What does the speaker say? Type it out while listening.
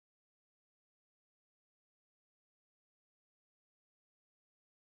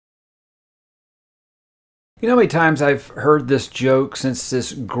You know how many times I've heard this joke since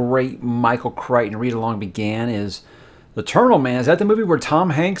this great Michael Crichton read-along began is The Terminal Man. Is that the movie where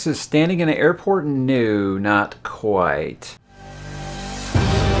Tom Hanks is standing in an airport? No, not quite.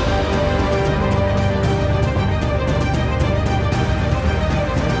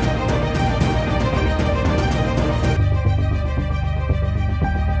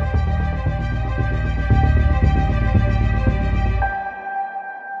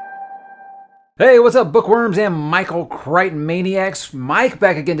 Hey, what's up, bookworms and Michael Crichton maniacs? Mike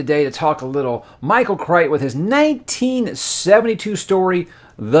back again today to talk a little Michael Crichton with his 1972 story,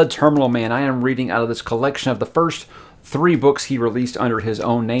 The Terminal Man. I am reading out of this collection of the first 3 books he released under his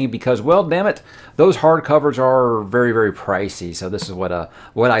own name because, well, damn it, those hardcovers are very, very pricey. So this is what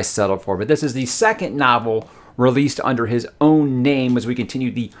I settled for. But this is the second novel released under his own name as we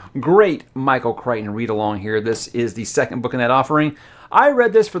continue the great Michael Crichton read-along here. This is the second book in that offering. I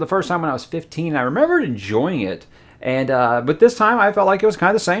read this for the first time when I was 15. I remembered enjoying it, and but this time I felt like it was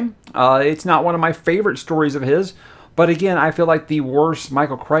kind of the same. It's not one of my favorite stories of his, but again, I feel like the worst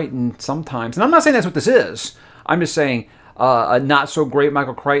Michael Crichton sometimes, and I'm not saying that's what this is. I'm just saying a not so great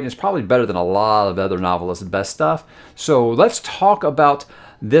Michael Crichton is probably better than a lot of other novelists' best stuff. So let's talk about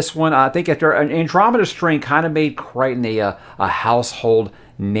this one. I think after Andromeda Strain kind of made Crichton a household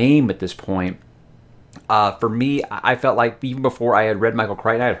name at this point. For me, I felt like even before I had read Michael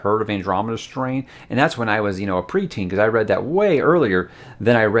Crichton, I had heard of Andromeda Strain, and that's when I was, a preteen, because I read that way earlier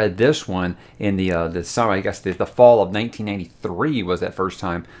than I read this one in the summer. I guess the fall of 1993 was that first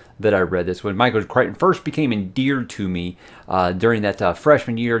time that I read this. When Michael Crichton first became endeared to me during that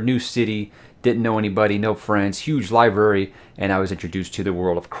freshman year, new city, didn't know anybody, no friends, huge library, and I was introduced to the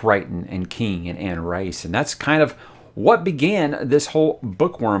world of Crichton and King and Anne Rice, and that's kind of what began this whole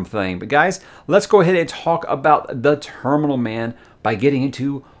bookworm thing. But guys, let's go ahead and talk about The Terminal Man by getting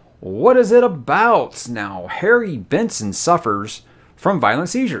into what is it about. Now, Harry Benson suffers from violent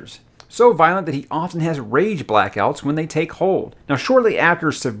seizures. So violent that he often has rage blackouts when they take hold. Now, shortly after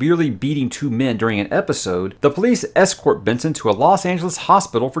severely beating 2 men during an episode, the police escort Benson to a Los Angeles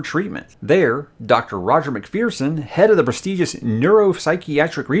hospital for treatment. There, Dr. Roger McPherson, head of the prestigious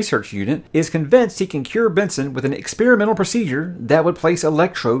Neuropsychiatric Research Unit, is convinced he can cure Benson with an experimental procedure that would place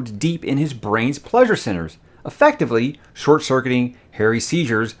electrodes deep in his brain's pleasure centers, effectively short-circuiting Harry's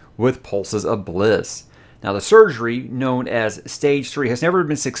seizures with pulses of bliss. Now, the surgery, known as Stage 3, has never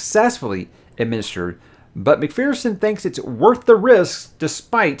been successfully administered, but McPherson thinks it's worth the risk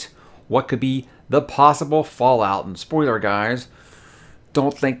despite what could be the possible fallout. And spoiler, guys,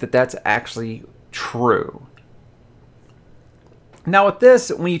 don't think that that's actually true. Now, with this,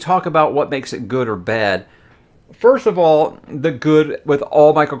 when you talk about what makes it good or bad, first of all, the good with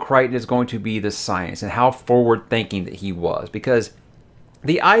all Michael Crichton is going to be the science and how forward-thinking that he was, because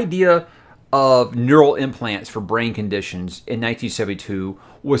the idea of neural implants for brain conditions in 1972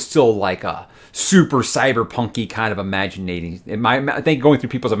 was still like a super cyberpunky kind of imagining. I think going through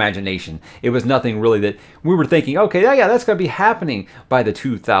people's imagination, it was nothing really that we were thinking, okay, yeah, that's going to be happening by the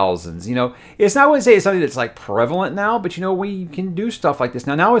 2000s. It's not, I wouldn't say it's something that's like prevalent now, but we can do stuff like this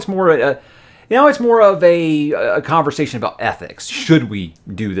now. Now it's more of a conversation about ethics. Should we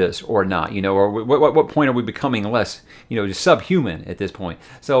do this or not? Or what point are we becoming less, just subhuman at this point?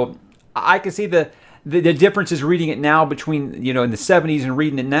 So I can see the differences reading it now between, in the 70s and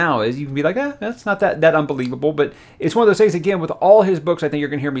reading it now is you can be like, that's not that unbelievable. But it's one of those things, again, with all his books, I think you're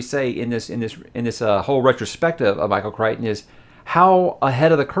going to hear me say in this whole retrospective of Michael Crichton is how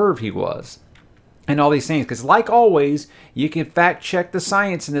ahead of the curve he was. And all these things. Because like always, you can fact check the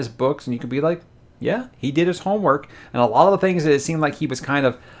science in his books and you can be like, yeah, he did his homework. And a lot of the things that it seemed like he was kind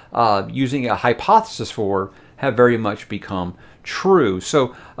of using a hypothesis for have very much become true.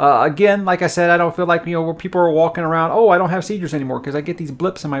 So again, like I said, I don't feel like where people are walking around, oh, I don't have seizures anymore because I get these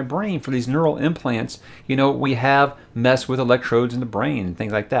blips in my brain for these neural implants. We have messed with electrodes in the brain and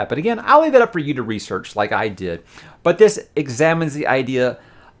things like that. But again, I'll leave that up for you to research like I did. But this examines the idea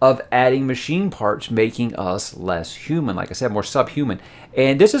of adding machine parts, making us less human. Like I said, more subhuman.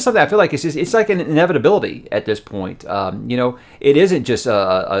 And this is something I feel like it's like an inevitability at this point. It isn't just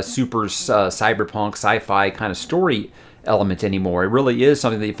a super cyberpunk sci-fi kind of story element anymore. It really is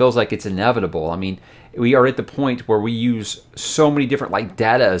something that feels like it's inevitable. I mean, we are at the point where we use so many different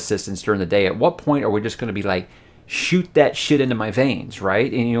data assistants during the day. At what point are we just going to be like, shoot that shit into my veins,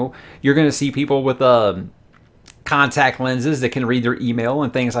 right? And you're going to see people with contact lenses that can read their email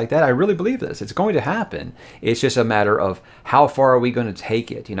and things like that. I really believe this. It's going to happen. It's just a matter of how far are we going to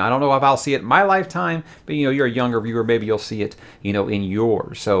take it. I don't know if I'll see it in my lifetime, but you're a younger viewer, maybe you'll see it, in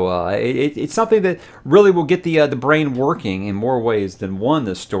yours. So it's something that really will get the brain working in more ways than one,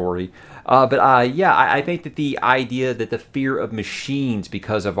 this story. Yeah, I think that the idea that the fear of machines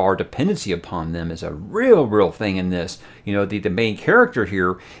because of our dependency upon them is a real thing in this. The main character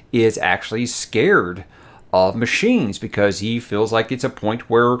here is actually scared of machines because he feels like it's a point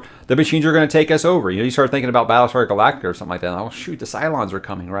where the machines are going to take us over. You start thinking about Battlestar Galactica or something like that. Oh, shoot, the Cylons are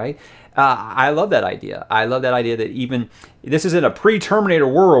coming, right? I love that idea. I love that idea that even this is in a pre-Terminator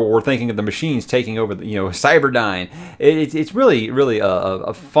world. We're thinking of the machines taking over, Cyberdyne. It's really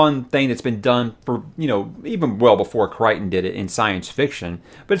a fun thing that's been done for, even well before Crichton did it in science fiction.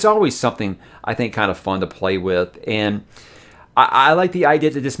 But it's always something I think kind of fun to play with. And I like the idea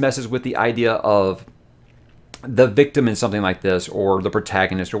that this messes with the idea of the victim in something like this, or the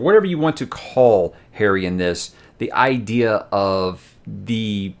protagonist, or whatever you want to call Harry in this. The idea of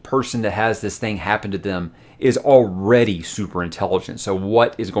the person that has this thing happen to them is already super intelligent. So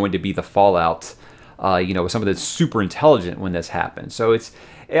what is going to be the fallout, with somebody that's super intelligent when this happens? So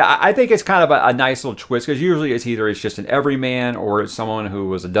I think it's kind of a nice little twist, because usually it's just an everyman, or it's someone who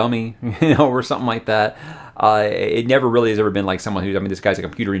was a dummy, or something like that. It never really has ever been like someone who, this guy's a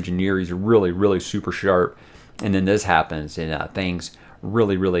computer engineer. He's really super sharp. And then this happens, and things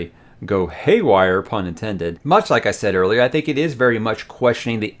really go haywire, pun intended. Much like I said earlier, I think it is very much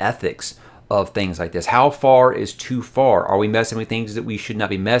questioning the ethics of things like this. How far is too far? Are we messing with things that we should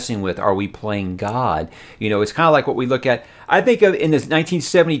not be messing with? Are we playing God? It's kind of like what we look at. I think of in this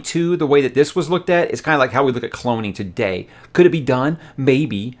 1972, the way that this was looked at is kind of like how we look at cloning today. Could it be done?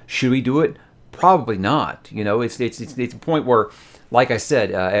 Maybe. Should we do it? Probably not. It's a point where, like I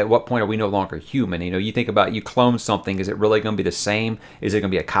said, at what point are we no longer human? You think about, you clone something, is it really going to be the same? Is it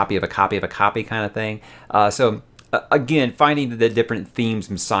going to be a copy of a copy of a copy kind of thing? Again, finding the different themes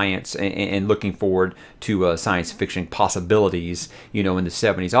in science and looking forward to science fiction possibilities, in the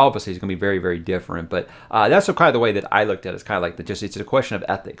 70s, obviously is going to be very different. But that's kind of the way that I looked at it. It's kind of like it's a question of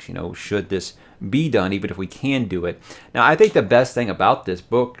ethics. Should this be done, even if we can do it? Now, I think the best thing about this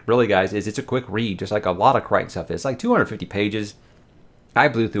book, really, guys, is it's a quick read, just like a lot of Crichton stuff is. It's like 250 pages. I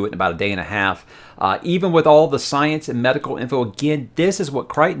blew through it in about a day and a half. Even with all the science and medical info, again, this is what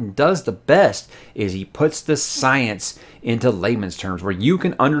Crichton does the best, is he puts the science into layman's terms where you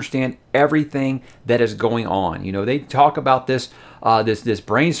can understand everything that is going on. They talk about this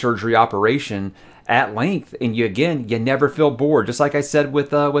brain surgery operation at length, and you never feel bored. Just like I said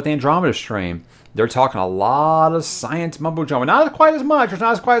with Andromeda Strain. They're talking a lot of science mumbo jumbo. Not quite as much. There's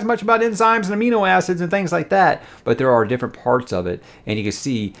not quite as much about enzymes and amino acids and things like that. But there are different parts of it. And you can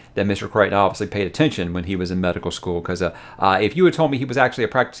see that Mr. Crichton obviously paid attention when he was in medical school. Because if you had told me he was actually a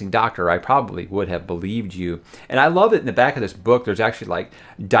practicing doctor, I probably would have believed you. And I love it in the back of this book. There's actually like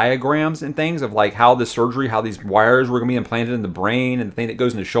diagrams and things of like how the surgery, how these wires were going to be implanted in the brain and the thing that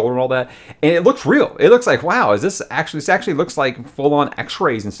goes in the shoulder and all that. And it looks real. It looks like, wow, this actually looks like full-on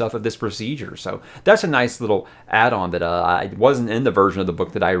x-rays and stuff of this procedure. So that's a nice little add-on that I wasn't in the version of the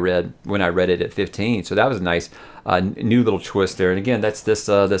book that I read when I read it at 15. So that was a nice new little twist there. And again, that's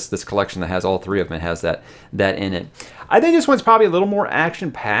this collection that has all three of them. It has that in it. I think this one's probably a little more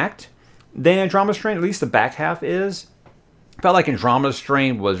action-packed than Andromeda Strain. At least the back half is. I felt like Andromeda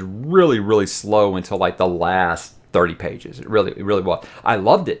Strain was really slow until like the last 30 pages. It really was. I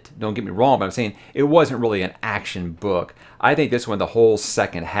loved it. Don't get me wrong, but I'm saying it wasn't really an action book. I think this one, the whole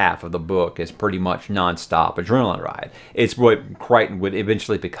second half of the book, is pretty much nonstop adrenaline ride. It's what Crichton would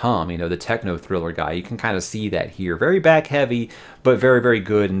eventually become, the techno thriller guy. You can kind of see that here. Very back heavy, but very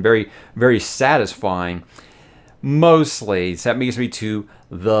good and very satisfying. Mostly, so that leads me to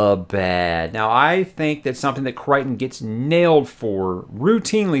the bad. Now, I think that something that Crichton gets nailed for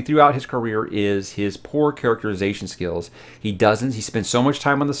routinely throughout his career is his poor characterization skills. He spends so much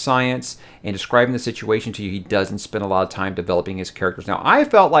time on the science and describing the situation to you, he doesn't spend a lot of time developing his characters. Now, I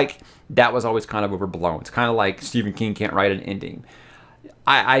felt like that was always kind of overblown. It's kind of like Stephen King can't write an ending.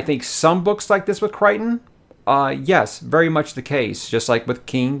 I think some books like this with Crichton, yes, very much the case. Just like with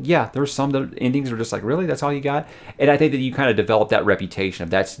King, yeah, there's some that endings are just like, really, that's all you got? And I think that you kind of develop that reputation of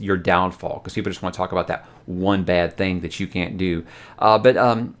that's your downfall, because people just want to talk about that one bad thing that you can't do. But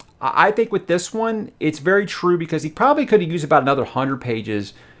I think with this one, it's very true, because he probably could have used about another 100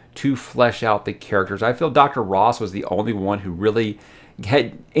 pages to flesh out the characters. I feel Dr. Ross was the only one who really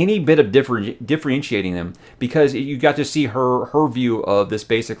had any bit of differentiating them, because you got to see her view of this.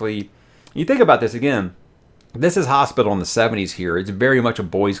 Basically, you think about this again. this is Hospital in the 70s here. It's very much a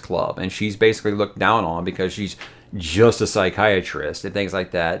boys' club, and she's basically looked down on because she's just a psychiatrist and things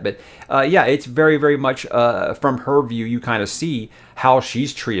like that. But yeah, it's very, very much from her view, you kind of see how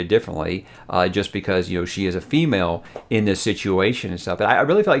she's treated differently just because, you know, she is a female in this situation and stuff. But I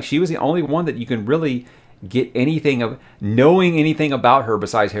really feel like she was the only one that you can really get anything of knowing anything about her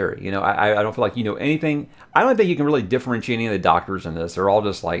besides Harry. You know, I don't feel like you know anything. I don't think you can really differentiate any of the doctors in this. They're all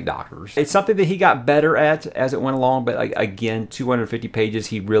just like doctors. It's something that he got better at as it went along, but again, 250 pages,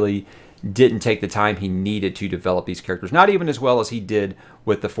 he really didn't take the time he needed to develop these characters. Not even as well as he did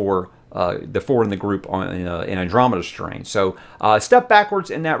with the four in the group in Andromeda Strain. So a step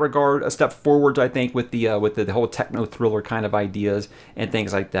backwards in that regard, a step forwards, I think, with the whole techno thriller kind of ideas and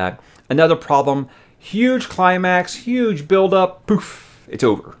things like that. Another problem. Huge climax, huge build-up, poof, it's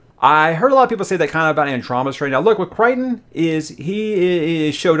over. I heard a lot of people say that kind of about Andromeda Strain. Now look, what Crichton he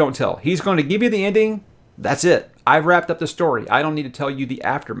is show don't tell. He's going to give you the ending, that's it. I've wrapped up the story. I don't need to tell you the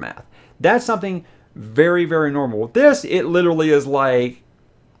aftermath. That's something very, very normal. With this, it literally is like,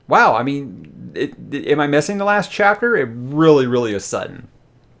 wow, I mean, am I missing the last chapter? It really, really is sudden.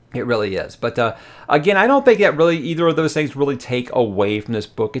 It really is. But again, I don't think that really either of those things really take away from this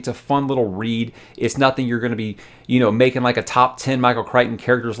book. It's a fun little read. It's nothing you're going to be, you know, making like a top 10 Michael Crichton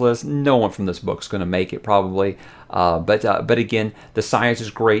characters list. No one from this book is going to make it probably. But again, the science is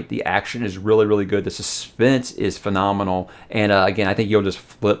great. The action is really, really good. The suspense is phenomenal. And again, I think you'll just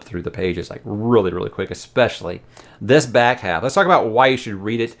flip through the pages like really, really quick, especially this back half. Let's talk about why you should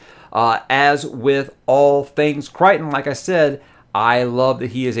read it. As with all things Crichton, like I said, I love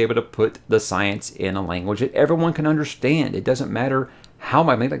that he is able to put the science in a language that everyone can understand. It doesn't matter how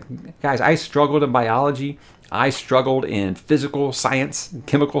much. I mean, like, guys, I struggled in biology. I struggled in physical science,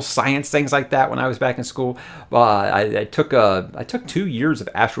 chemical science, things like that when I was back in school. I took 2 years of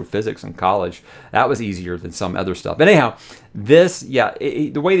astrophysics in college. That was easier than some other stuff. But anyhow, this, yeah,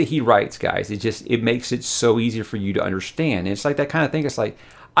 the way that he writes, guys, it makes it so easy for you to understand. And it's like that kind of thing. It's like,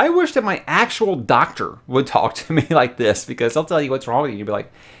 I wish that my actual doctor would talk to me like this, because they'll tell you what's wrong with you. You'll be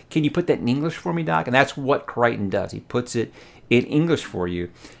like, can you put that in English for me, Doc? And that's what Crichton does. He puts it in English for you.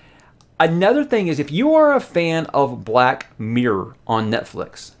 Another thing is, if you are a fan of Black Mirror on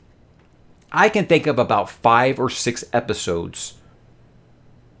Netflix, I can think of about 5 or 6 episodes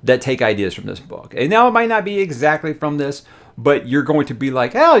that take ideas from this book. And now it might not be exactly from this, but you're going to be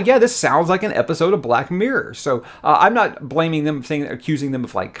like, oh yeah, this sounds like an episode of Black Mirror. So I'm not blaming them, accusing them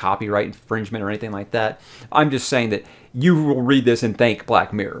of like copyright infringement or anything like that. I'm just saying that you will read this and think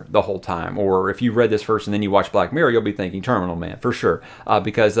Black Mirror the whole time. Or if you read this first and then you watch Black Mirror, you'll be thinking Terminal Man for sure.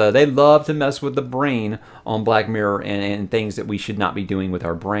 Because they love to mess with the brain on Black Mirror and things that we should not be doing with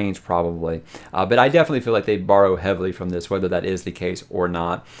our brains probably. But I definitely feel like they borrow heavily from this, whether that is the case or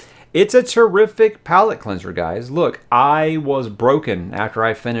not. It's a terrific palate cleanser, guys. Look, I was broken after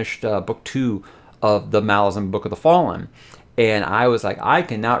I finished book 2 of the Malazan Book of the Fallen. And I was like, I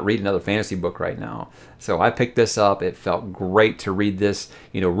cannot read another fantasy book right now. So I picked this up. It felt great to read this,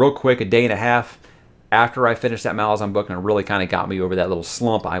 you know, real quick, a day and a half after I finished that Malazan book, and it really kind of got me over that little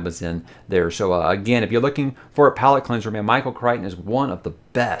slump I was in there. So again, if you're looking for a palate cleanser, man, Michael Crichton is one of the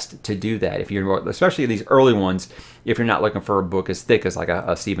best to do that. If you're, especially these early ones, if you're not looking for a book as thick as like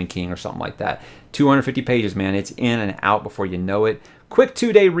a Stephen King or something like that. 250 pages, man. It's in and out before you know it. Quick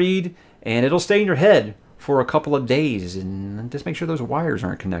 2-day read, and it'll stay in your head for a couple of days, and just make sure those wires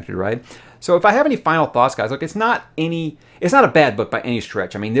aren't connected, right? So if I have any final thoughts, guys, look, it's not a bad book by any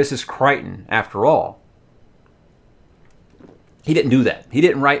stretch. I mean, this is Crichton after all. He didn't do that. He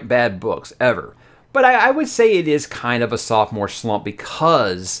didn't write bad books ever. But I would say it is kind of a sophomore slump,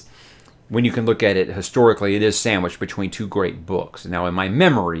 because when you can look at it historically, it is sandwiched between 2 great books. Now, in my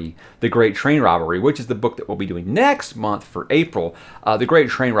memory, The Great Train Robbery, which is the book that we'll be doing next month for April, The Great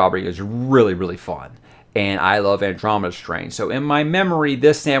Train Robbery is really, really fun. And I love Andromeda Strain. So in my memory,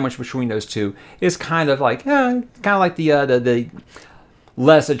 this sandwich between those two is kind of like the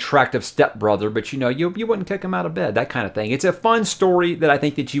less attractive stepbrother, but you know, you wouldn't kick him out of bed, that kind of thing. It's a fun story that I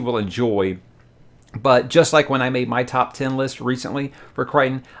think that you will enjoy. But just like when I made my top 10 list recently for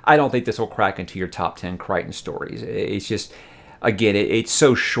Crichton, I don't think this will crack into your top 10 Crichton stories. It's just, again, it's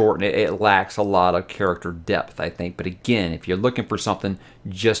so short, and it lacks a lot of character depth, I think. But again, if you're looking for something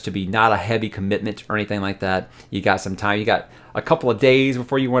just to be not a heavy commitment or anything like that, you got some time, you got a couple of days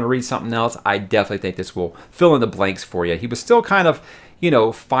before you want to read something else, I definitely think this will fill in the blanks for you. He was still kind of,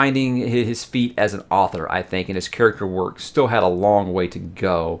 finding his feet as an author, I think, and his character work still had a long way to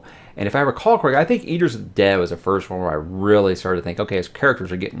go. And if I recall correctly, I think Eaters of the Dead was the first one where I really started to think, okay, his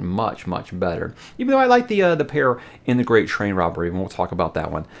characters are getting much, much better. Even though I like the pair in The Great Train Robbery, and we'll talk about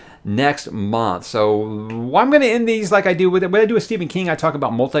that one next month. So I'm going to end these like I do with it. When I do with Stephen King, I talk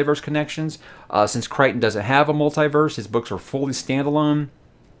about multiverse connections. Since Crichton doesn't have a multiverse, his books are fully standalone.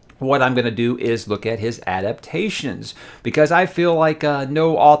 What I'm going to do is look at his adaptations, because I feel like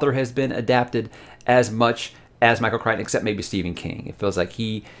no author has been adapted as much as Michael Crichton, except maybe Stephen King. It feels like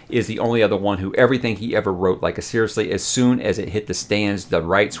he is the only other one who everything he ever wrote, like seriously, as soon as it hit the stands, the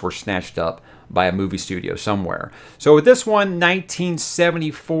rights were snatched up by a movie studio somewhere. So with this one,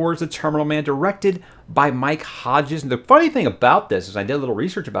 1974's The Terminal Man, directed by Mike Hodges. And the funny thing about this is I did a little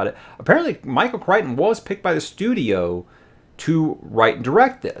research about it. Apparently, Michael Crichton was picked by the studio to write and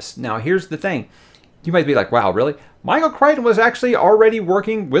direct this. Now, here's the thing. You might be like, wow, really? Michael Crichton was actually already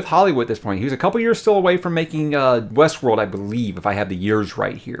working with Hollywood at this point. He was a couple years still away from making Westworld, I believe, if I have the years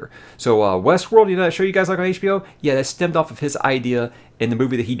right here. So Westworld, that show you guys like on HBO? Yeah, that stemmed off of his idea in the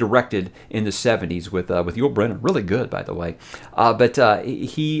movie that he directed in the 70s with Yul Brynner. Really good, by the way. But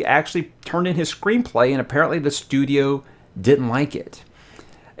he actually turned in his screenplay, and apparently the studio didn't like it.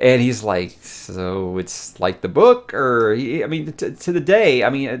 And he's like, so it's like the book? Or, to the day,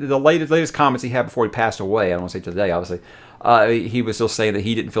 the latest comments he had before he passed away, I don't want to say to the day, obviously, he was still saying that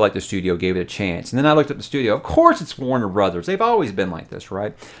he didn't feel like the studio gave it a chance. And then I looked at the studio. Of course it's Warner Brothers. They've always been like this,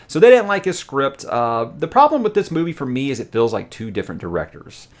 right? So they didn't like his script. The problem with this movie for me is it feels like two different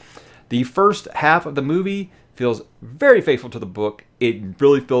directors. The first half of the movie feels very faithful to the book. It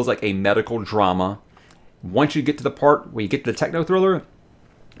really feels like a medical drama. Once you get to the part where you get to the techno thriller,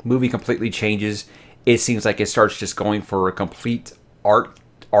 movie completely changes. It seems like it starts just going for a complete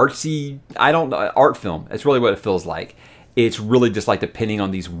artsy, art film. It's really what it feels like. It's really just like depending on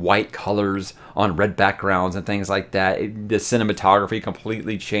these white colors on red backgrounds and things like that. The cinematography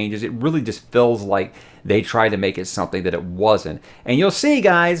completely changes. It really just feels like they tried to make it something that it wasn't. And you'll see,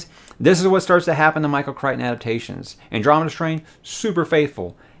 guys, this is what starts to happen to Michael Crichton adaptations. Andromeda Strain, super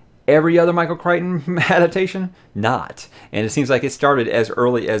faithful. Every other Michael Crichton adaptation, not. And it seems like it started as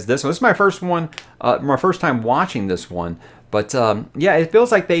early as this one. This is my first one, my first time watching this one. But yeah, it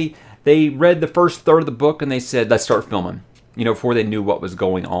feels like they read the first third of the book and they said, let's start filming, before they knew what was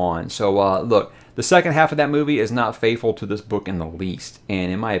going on. So look, the second half of that movie is not faithful to this book in the least.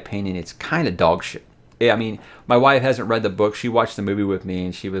 And in my opinion, it's kind of dog shit. My wife hasn't read the book. She watched the movie with me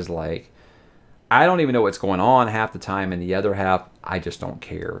and she was like, I don't even know what's going on half the time, and the other half, I just don't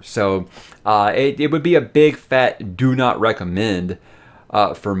care. So it would be a big fat do not recommend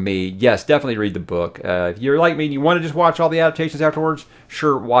for me. Yes, definitely read the book. If you're like me and you want to just watch all the adaptations afterwards,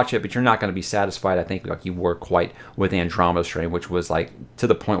 sure, watch it, but you're not going to be satisfied, I think, like you were quite with Andromeda Strain, which was like to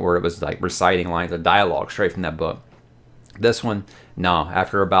the point where it was like reciting lines of dialogue straight from that book. This one, no.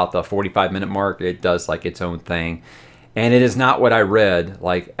 After about the 45-minute mark, it does like its own thing. And it is not what I read,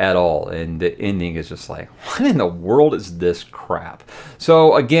 like, at all. And the ending is just like, what in the world is this crap?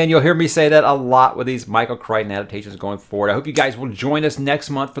 So, again, you'll hear me say that a lot with these Michael Crichton adaptations going forward. I hope you guys will join us next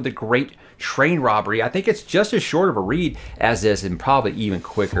month for The Great Train Robbery. I think it's just as short of a read as this, and probably even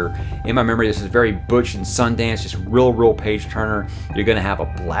quicker. In my memory, this is very Butch and Sundance, just real page-turner. You're going to have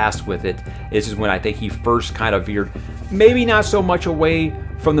a blast with it. This is when I think he first kind of veered, maybe not so much away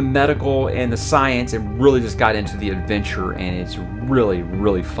from the medical and the science, and really just got into the adventure, and it's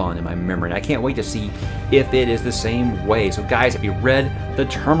really fun in my memory. And I can't wait to see if it is the same way. So guys, if you read The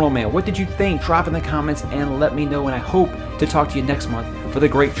Terminal Man, what did you think? Drop in the comments and let me know, and I hope to talk to you next month for The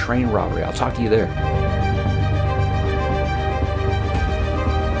Great Train Robbery. I'll talk to you there.